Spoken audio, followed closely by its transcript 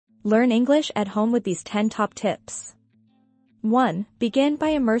Learn English at home with these 10 top tips. 1. Begin by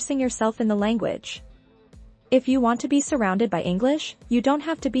immersing yourself in the language. If you want to be surrounded by English, you don't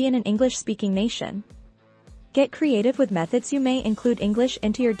have to be in an English-speaking nation. Get creative with methods. You may include English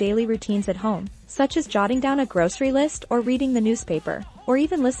into your daily routines at home, such as jotting down a grocery list or reading the newspaper, or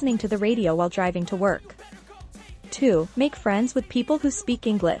even listening to the radio while driving to work. 2. Make friends with people who speak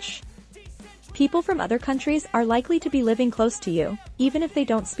English. People from other countries are likely to be living close to you, even if they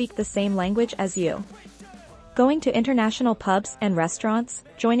don't speak the same language as you. Going to international pubs and restaurants,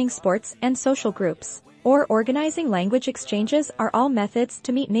 joining sports and social groups, or organizing language exchanges are all methods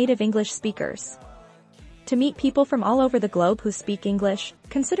to meet native English speakers. To meet people from all over the globe who speak English,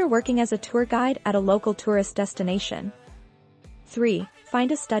 consider working as a tour guide at a local tourist destination. 3.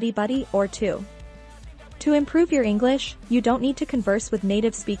 Find a study buddy or two. To improve your English, you don't need to converse with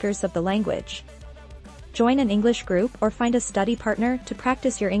native speakers of the language. Join an English group or find a study partner to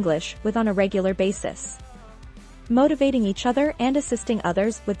practice your English with on a regular basis. Motivating each other and assisting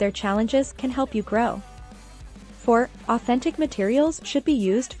others with their challenges can help you grow. 4. Authentic materials should be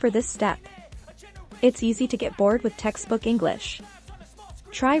used for this step. It's easy to get bored with textbook English.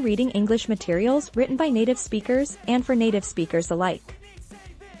 Try reading English materials written by native speakers and for native speakers alike.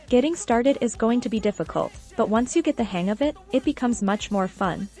 Getting started is going to be difficult, but once you get the hang of it, it becomes much more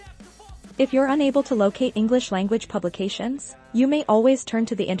fun. If you're unable to locate English language publications, you may always turn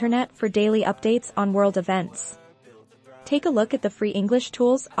to the internet for daily updates on world events. Take a look at the free English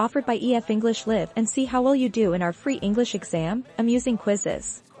tools offered by EF English Live and see how well you do in our free English exam, amusing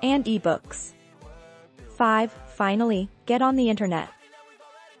quizzes, and ebooks. 5. Finally, get on the internet.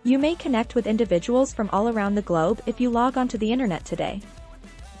 You may connect with individuals from all around the globe if you log onto the internet today.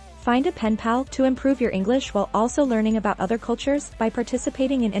 Find a pen pal to improve your English while also learning about other cultures by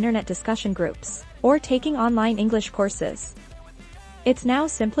participating in internet discussion groups or taking online English courses. It's now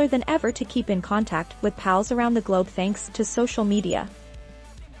simpler than ever to keep in contact with pals around the globe thanks to social media.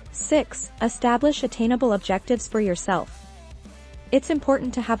 6. Establish attainable objectives for yourself. It's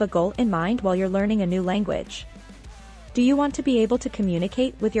important to have a goal in mind while you're learning a new language. Do you want to be able to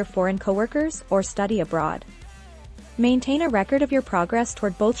communicate with your foreign coworkers or study abroad? Maintain a record of your progress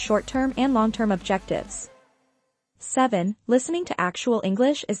toward both short-term and long-term objectives. 7. Listening to actual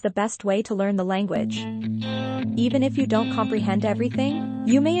English is the best way to learn the language. Even if you don't comprehend everything,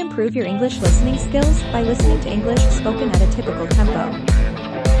 you may improve your English listening skills by listening to English spoken at a typical tempo.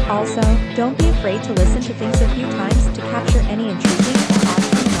 Also, don't be afraid to listen to things a few times to capture any intriguing or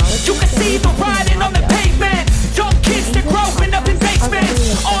awesome knowledge. You can see the writing on the pavement. Young kids, they're growing up in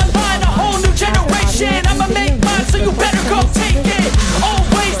basements. Online, a whole new generation. I'ma make mine, so you better go take it.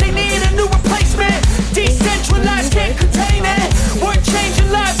 Always they need a new replacement. Decentralized, can't contain it. We're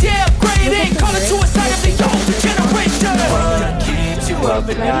changing lives, yeah, upgrading. Call it suicide of the older generation. What keeps you up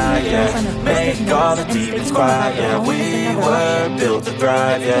at night, yeah. Make all the demons quiet, yeah. We were built to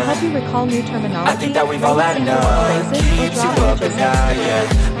thrive, yeah. To help you recall new terminology, I think that we've all had enough. Keeps you up at night, yeah.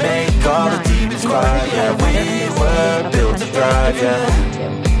 Make all the demons quiet, yeah. We were built to thrive, yeah.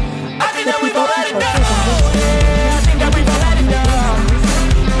 I think that we've all had enough. I think that we've all had enough.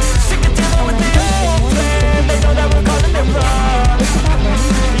 Sick of dealing with the old plan. They know that we're calling it wrong.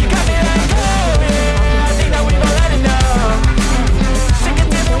 You got me like, oh, yeah. I think that we've all had enough. Sick of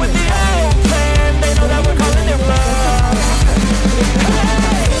dealing with the old plan. They know that we're calling it wrong.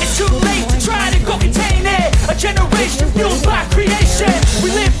 Hey, it's too late to try to go contain it. A generation fueled by creation. We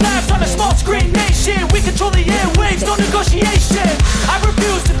live lives on a small screen nation. We control the airwaves, no negotiation.